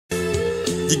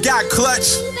You got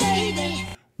clutch.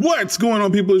 What's going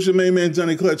on, people? It's your main man,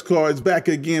 Johnny Clutch Cards, back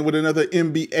again with another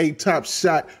NBA Top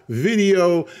Shot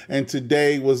video. And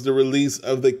today was the release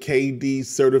of the KD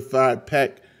certified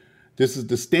pack. This is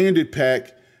the standard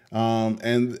pack,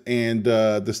 and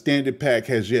the standard pack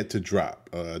has yet to drop.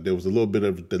 There was a little bit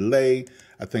of a delay.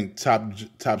 I think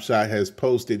Top Shot has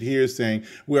posted here saying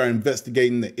we are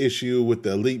investigating the issue with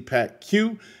the Elite Pack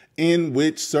Q, in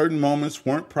which certain moments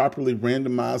weren't properly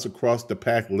randomized across the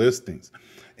pack listings.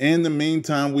 In the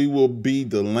meantime, we will be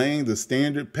delaying the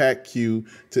standard pack queue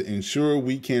to ensure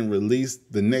we can release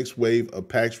the next wave of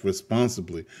packs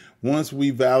responsibly. Once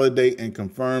we validate and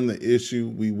confirm the issue,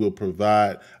 we will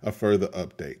provide a further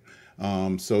update.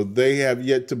 So they have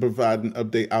yet to provide an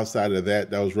update outside of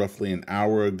that. That was roughly an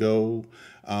hour ago.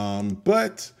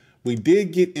 But we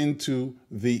did get into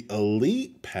the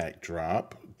Elite Pack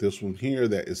drop, this one here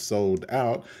that is sold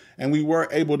out, and we were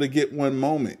able to get one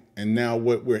moment. And now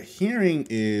what we're hearing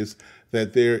is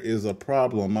that there is a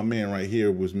problem. My man right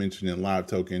here was mentioning Live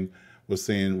Token, was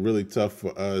saying really tough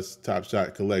for us Top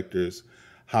Shot collectors.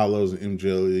 Hollows and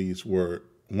MGLEs weren't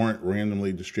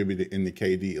randomly distributed in the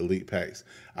KD Elite packs.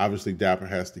 Obviously, Dapper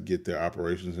has to get their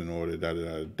operations in order,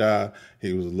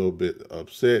 He was a little bit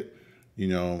upset, you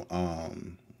know,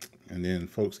 and then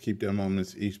folks keep their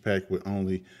moments. Each pack with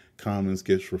only commons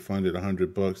gets refunded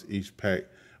 $100. Each pack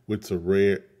with a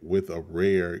rare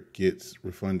gets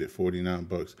refunded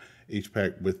 $49. Each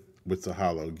pack with a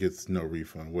hollow gets no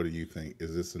refund. What do you think?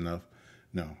 Is this enough?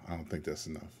 No, I don't think that's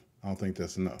enough. I don't think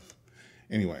that's enough.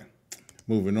 Anyway,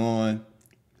 moving on.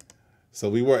 So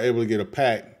we were able to get a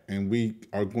pack, and we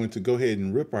are going to go ahead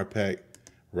and rip our pack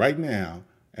right now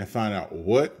and find out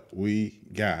what we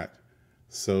got,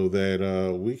 so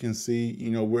that we can see,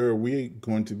 you know, where we're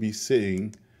going to be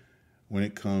sitting when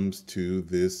it comes to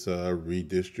this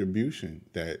redistribution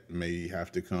that may have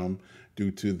to come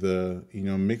due to the, you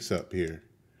know, mix up here.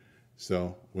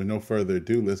 So with no further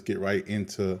ado, let's get right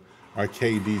into our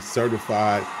KD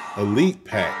certified Elite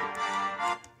pack.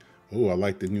 Oh, I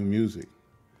like the new music.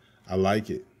 I like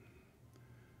it.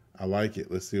 I like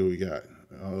it. Let's see what we got.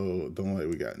 Oh, don't like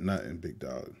we got nothing, big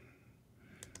dog.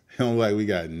 Don't like we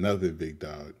got nothing, big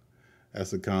dog.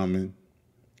 That's a common.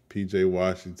 PJ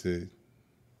Washington.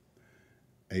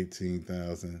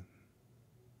 18,000.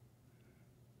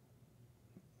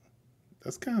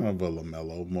 That's kind of a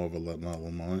LaMelo, more of a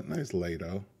LaMelo moment. Nice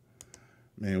Lato.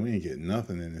 Man, we ain't get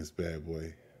nothing in this bad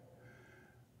boy.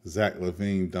 Zach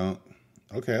LaVine dunk.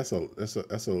 Okay, that's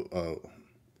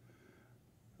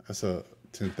a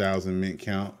 10,000 mint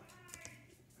count.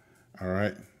 All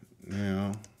right,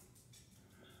 now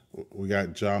we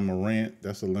got Ja Morant.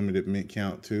 That's a limited mint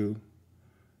count too.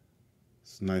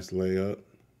 It's a nice layup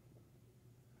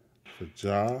for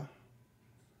Ja.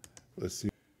 Let's see.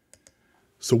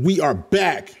 So we are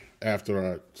back after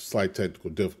our slight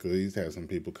technical difficulties. Had some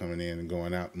people coming in and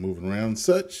going out and moving around and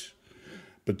such.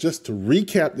 But just to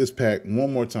recap this pack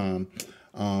one more time,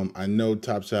 I know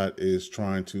Top Shot is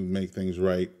trying to make things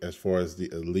right as far as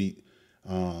the Elite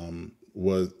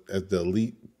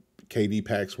Elite KD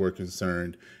packs were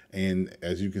concerned. And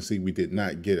as you can see, we did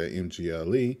not get an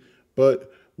MGLE,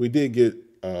 but we did get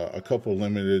a couple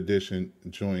limited edition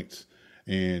joints.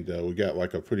 And we got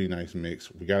like a pretty nice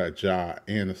mix. We got a Ja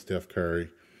and a Steph Curry,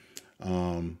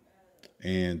 and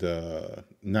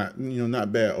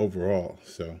not bad overall.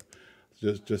 So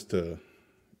just to,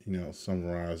 you know,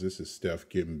 summarize, this is Steph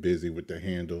getting busy with the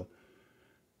handle.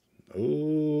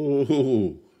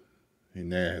 Ooh,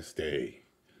 nasty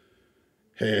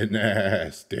to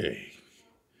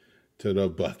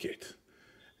the bucket.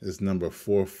 It's number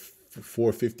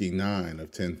 459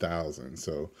 of 10,000.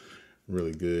 So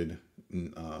really good.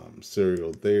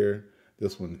 Serial there.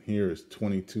 This one here is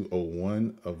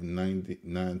 2201 of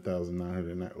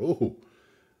 99,909.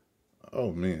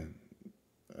 Oh man,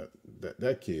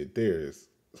 that kid there is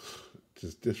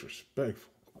just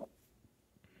disrespectful.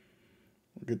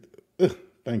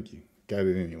 Thank you. Got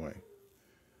it anyway.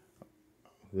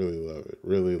 Really love it.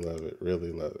 Really love it.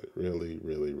 Really love it. Really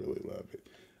love it.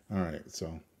 All right,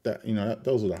 so that, you know,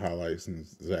 those are the highlights. And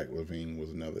Zach LaVine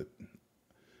was another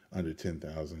under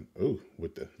 10,000. Ooh,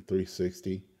 with the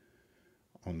 360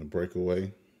 on the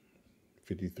breakaway.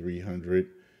 5,300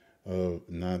 of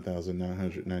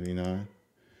 9,999.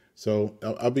 So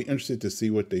I'll be interested to see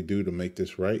what they do to make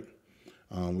this right.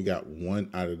 We got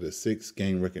 1 out of the 6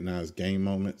 game recognized game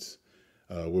moments.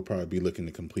 We'll probably be looking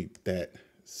to complete that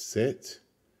set.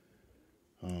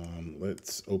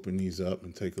 Let's open these up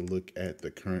and take a look at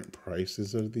the current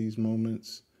prices of these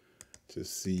moments to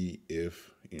see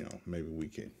if, you know, maybe we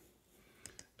can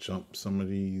jump some of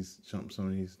these.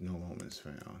 No moments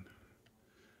found.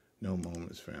 No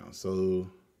moments found. So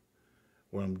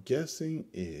what I'm guessing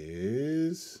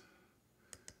is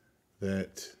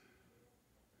that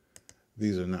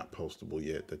these are not postable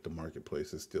yet, that the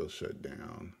marketplace is still shut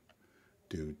down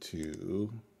due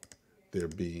to there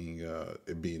being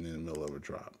it being in the middle of a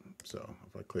drop. So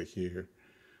if I click here,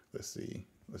 let's see,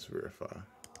 let's verify.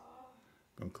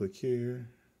 Gonna click here,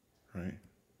 right?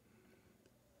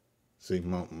 See,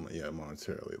 yeah,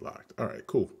 monetarily locked. All right,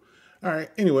 cool. All right,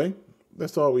 anyway,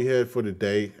 that's all we had for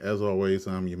today. As always,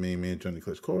 I'm your main man, Johnny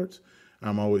Clutch Cards.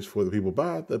 I'm always for the people,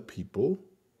 by the people.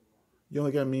 You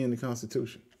only got me in the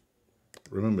Constitution.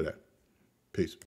 Remember that. Peace.